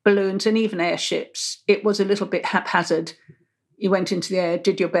balloons and even airships, it was a little bit haphazard. You went into the air,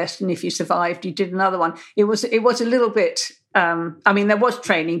 did your best, and if you survived, you did another one. It was a little bit, there was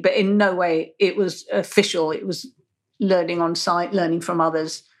training, but in no way it was official. It was learning on site, learning from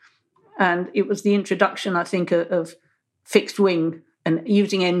others. And it was the introduction, I think, of fixed wing and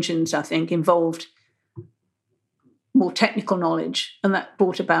using engines, I think, involved more technical knowledge, and that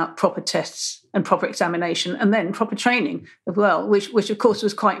brought about proper tests and proper examination and then proper training as well, which of course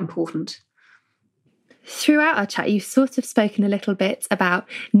was quite important. Throughout our chat, you've sort of spoken a little bit about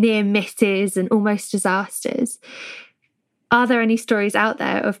near misses and almost disasters. Are there any stories out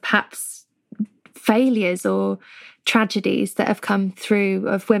there of perhaps failures or tragedies that have come through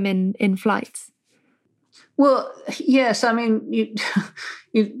of women in flight? Well, yes. I mean,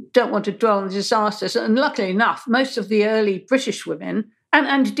 you don't want to dwell on the disasters. And luckily enough, most of the early British women,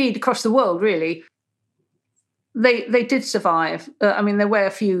 and indeed across the world, really, they did survive. There were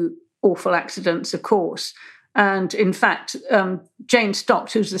a few awful accidents, of course. And in fact, Jane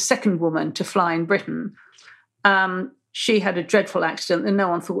Stocks, who's the second woman to fly in Britain, she had a dreadful accident and no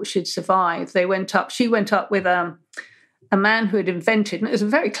one thought she'd survive. She went up with a man who had invented, and it was a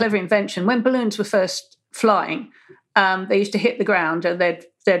very clever invention. When balloons were first flying, they used to hit the ground and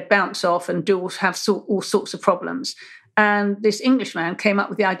they'd bounce off and have all sorts of problems. And this Englishman came up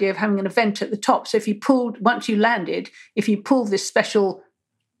with the idea of having an event at the top. So once you landed, if you pulled this special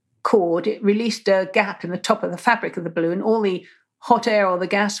cord, it released a gap in the top of the fabric of the balloon. All the hot air or the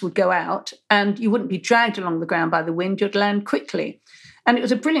gas would go out and you wouldn't be dragged along the ground by the wind. You'd land quickly. And it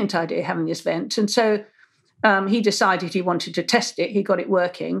was a brilliant idea having this vent. And so he decided he wanted to test it. He got it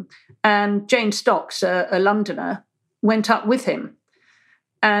working. And Jane Stocks, a Londoner, went up with him.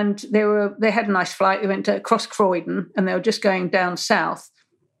 And they had a nice flight. They went across Croydon and they were just going down south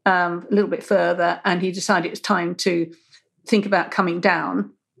a little bit further. And he decided it was time to think about coming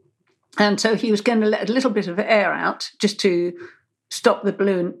down. And so he was going to let a little bit of air out just to stop the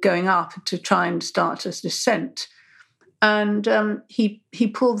balloon going up to try and start a descent. And he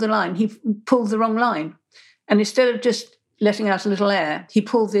pulled the line. He pulled the wrong line. And instead of just letting out a little air, he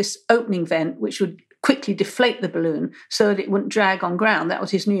pulled this opening vent, which would quickly deflate the balloon so that it wouldn't drag on ground. That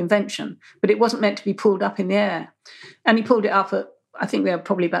was his new invention. But it wasn't meant to be pulled up in the air. And he pulled it up at, I think they were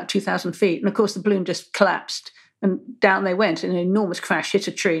probably about 2,000 feet. And of course, the balloon just collapsed. And down they went in an enormous crash, hit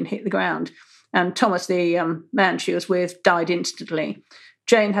a tree and hit the ground. And Thomas, the man she was with, died instantly.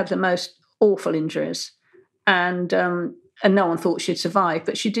 Jane had the most awful injuries. And no one thought she'd survive.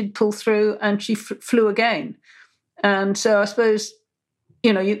 But she did pull through and she flew again. And so I suppose,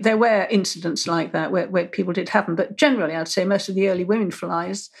 there were incidents like that where people did happen. But generally, I'd say most of the early women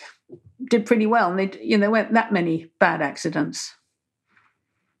flies did pretty well. And there weren't that many bad accidents.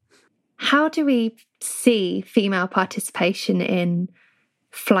 How do we see female participation in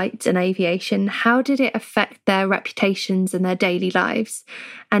flight and aviation? How did it affect their reputations and their daily lives?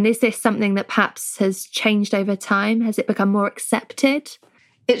 And is this something that perhaps has changed over time? Has it become more accepted?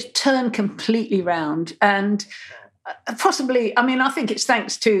 It's turned completely round. And possibly, I think it's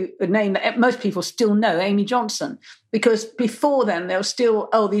thanks to a name that most people still know, Amy Johnson, because before then there was still,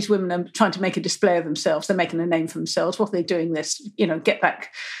 these women are trying to make a display of themselves. They're making a name for themselves. What are they doing this? Get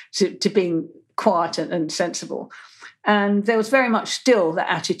back to being quiet and sensible. And there was very much still that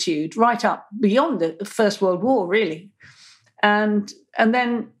attitude right up beyond the First World War, really. And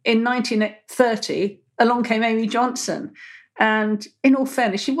then in 1930, along came Amy Johnson. And in all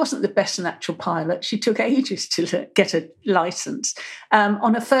fairness, she wasn't the best natural pilot. She took ages to get a license.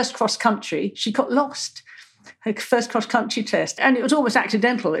 On her first cross-country, she got lost, her first cross-country test. And it was almost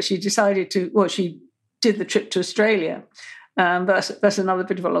accidental that she decided she did the trip to Australia. That's another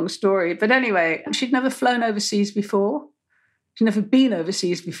bit of a long story. But anyway, she'd never flown overseas before. She'd never been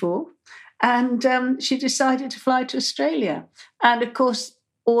overseas before. And she decided to fly to Australia. And of course,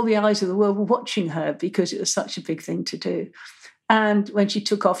 all the eyes of the world were watching her because it was such a big thing to do. And when she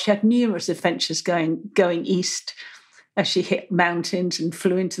took off, she had numerous adventures going east as she hit mountains and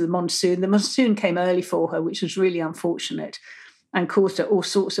flew into the monsoon. The monsoon came early for her, which was really unfortunate and caused her all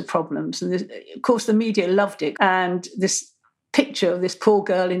sorts of problems. And of course, the media loved it. And this picture of this poor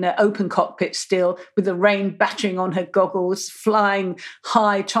girl in her open cockpit still with the rain battering on her goggles, flying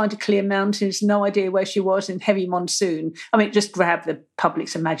high, trying to clear mountains, no idea where she was in heavy monsoon. It just grabbed the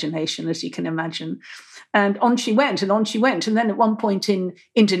public's imagination, as you can imagine. And on she went. And then at one point in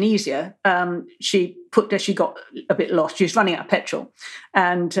Indonesia, she got a bit lost. She was running out of petrol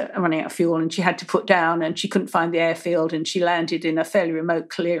and running out of fuel, and she had to put down, and she couldn't find the airfield, and she landed in a fairly remote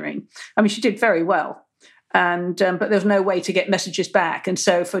clearing. She did very well. But there was no way to get messages back. And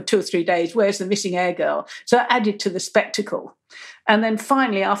so for 2 or 3 days, where's the missing air girl? So that added to the spectacle. And then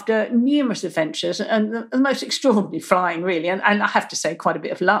finally, after numerous adventures and the most extraordinary flying, really, and I have to say quite a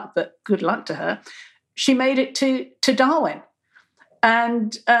bit of luck, but good luck to her, she made it to Darwin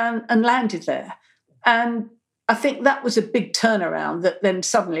and landed there. And I think that was a big turnaround, that then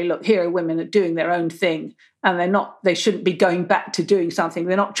suddenly, look, here are women are doing their own thing, and they shouldn't be going back to doing something.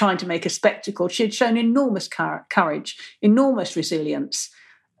 They're not trying to make a spectacle. She had shown enormous courage, enormous resilience,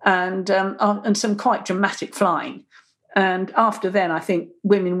 and some quite dramatic flying. And after then, I think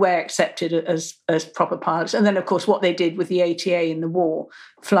women were accepted as proper pilots. And then, of course, what they did with the ATA in the war,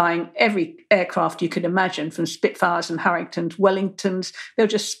 flying every aircraft you could imagine, from Spitfires and Harringtons, Wellingtons, they were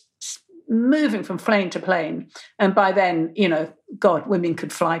just moving from plane to plane. And by then, women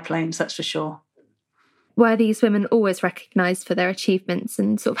could fly planes, that's for sure. Were these women always recognised for their achievements?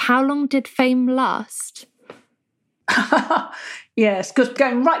 And sort of how long did fame last? Yes, because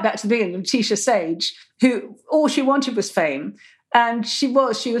going right back to the beginning, Letitia Sage, who all she wanted was fame. And she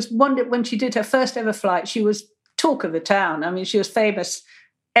was wondered when she did her first ever flight, she was talk of the town. She was famous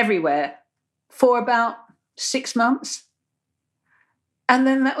everywhere for about 6 months. And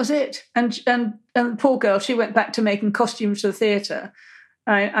then that was it. And the poor girl, she went back to making costumes for the theatre.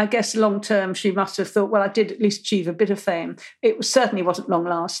 I guess long term, she must have thought, well, I did at least achieve a bit of fame. It certainly wasn't long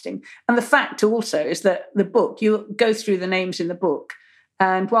lasting. And the fact also is that the book, you go through the names in the book,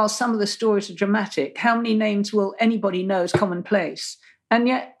 and while some of the stories are dramatic, how many names will anybody know is commonplace? And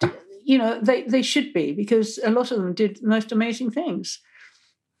yet, they should be, because a lot of them did the most amazing things.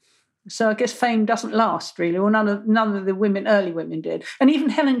 So I guess fame doesn't last, really, or none of the early women did. And even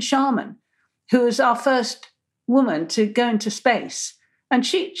Helen Sharman, who was our first woman to go into space. And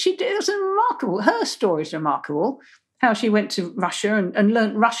she did, it was remarkable. Her story is remarkable, how she went to Russia and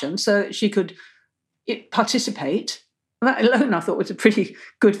learnt Russian so that she could participate. That alone, I thought, was a pretty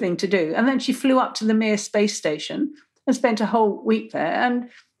good thing to do. And then she flew up to the Mir space station and spent a whole week there. And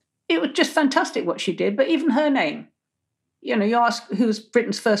it was just fantastic what she did. But even her name, you ask who's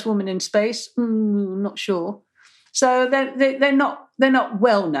Britain's first woman in space, not sure. So they're not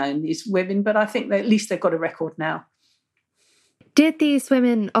well known, these women, but I think at least they've got a record now. Did these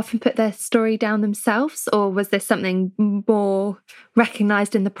women often put their story down themselves, or was this something more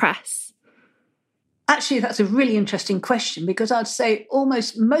recognised in the press? Actually, that's a really interesting question, because I'd say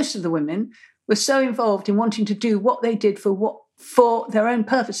almost most of the women were so involved in wanting to do what they did for their own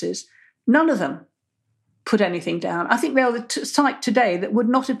purposes, none of them put anything down. I think they are the type today that would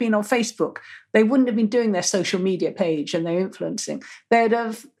not have been on Facebook. They wouldn't have been doing their social media page and their influencing. They'd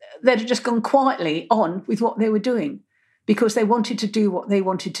have they'd have just gone quietly on with what they were doing because they wanted to do what they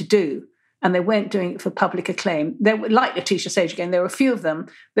wanted to do. And they weren't doing it for public acclaim. They were, like Letitia Sage again, there were a few of them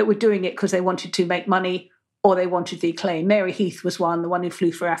that were doing it because they wanted to make money or they wanted the acclaim. Mary Heath was one, the one who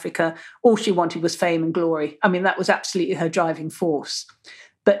flew for Africa. All she wanted was fame and glory. I mean, that was absolutely her driving force.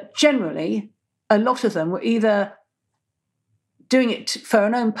 But generally, a lot of them were either doing it for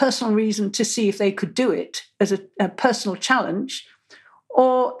an own personal reason to see if they could do it as a personal challenge,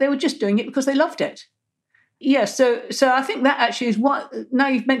 or they were just doing it because they loved it. Yeah, so I think that actually is one, now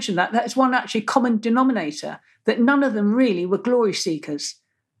you've mentioned that is one actually common denominator, that none of them really were glory seekers.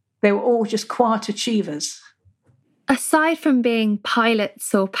 They were all just quiet achievers. Aside from being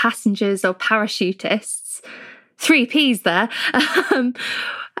pilots or passengers or parachutists, 3 Ps there,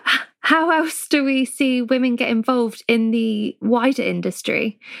 how else do we see women get involved in the wider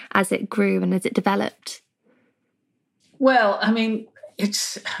industry as it grew and as it developed? Well, I mean,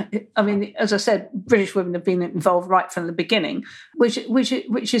 as I said, British women have been involved right from the beginning, which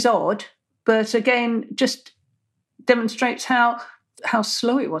is odd, but again, just demonstrates how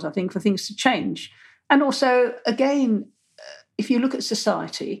slow it was, I think, for things to change. And also, again, if you look at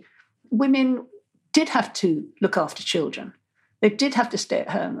society, women did have to look after children. They did have to stay at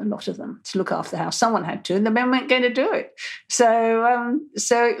home, a lot of them, to look after the house. Someone had to, and the men weren't going to do it. So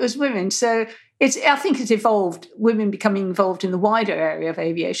it was women. So I think it's evolved, women becoming involved in the wider area of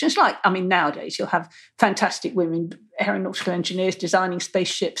aviation. It's like, I mean, nowadays you'll have fantastic women, aeronautical engineers designing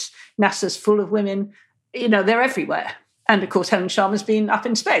spaceships. NASA's full of women. You know, they're everywhere. And, of course, Helen Sharma's been up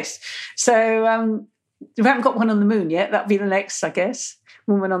in space. So we haven't got one on the moon yet. That'll be the next, I guess,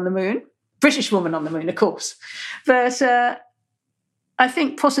 woman on the moon. British woman on the moon, of course. But I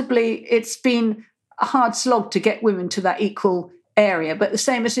think possibly it's been a hard slog to get women to that equal area, but the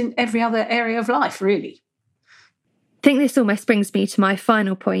same as in every other area of life, really. I think this almost brings me to my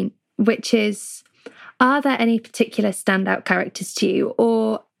final point, which is, are there any particular standout characters to you,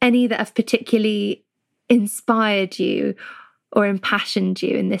 or any that have particularly inspired you or impassioned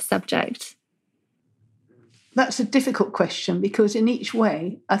you in this subject? That's a difficult question because in each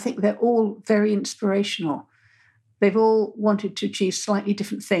way, I think they're all very inspirational. They've all wanted to achieve slightly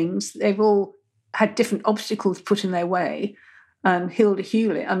different things. They've all had different obstacles put in their way. And Hilda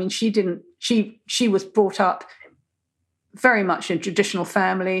Hewlett, I mean, she was brought up very much in a traditional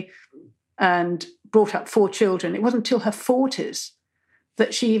family and brought up 4 children. It wasn't until her 40s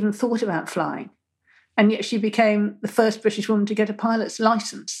that she even thought about flying. And yet she became the first British woman to get a pilot's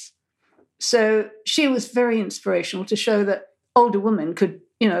license. So she was very inspirational to show that older women could,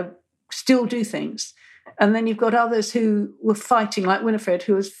 still do things. And then you've got others who were fighting, like Winifred,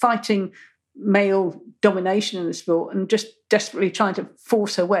 who was fighting male domination in the sport and just desperately trying to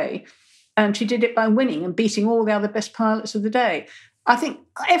force her way. And she did it by winning and beating all the other best pilots of the day. I think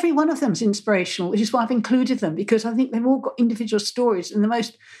every one of them is inspirational, which is why I've included them, because I think they've all got individual stories in the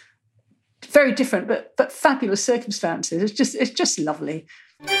most very different but fabulous circumstances. It's just lovely.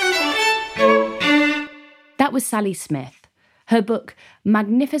 That was Sally Smith. Her book,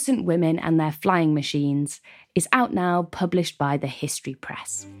 Magnificent Women and Their Flying Machines, is out now, published by the History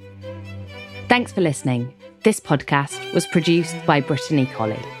Press. Thanks for listening. This podcast was produced by Brittany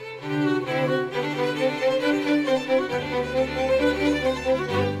Colley.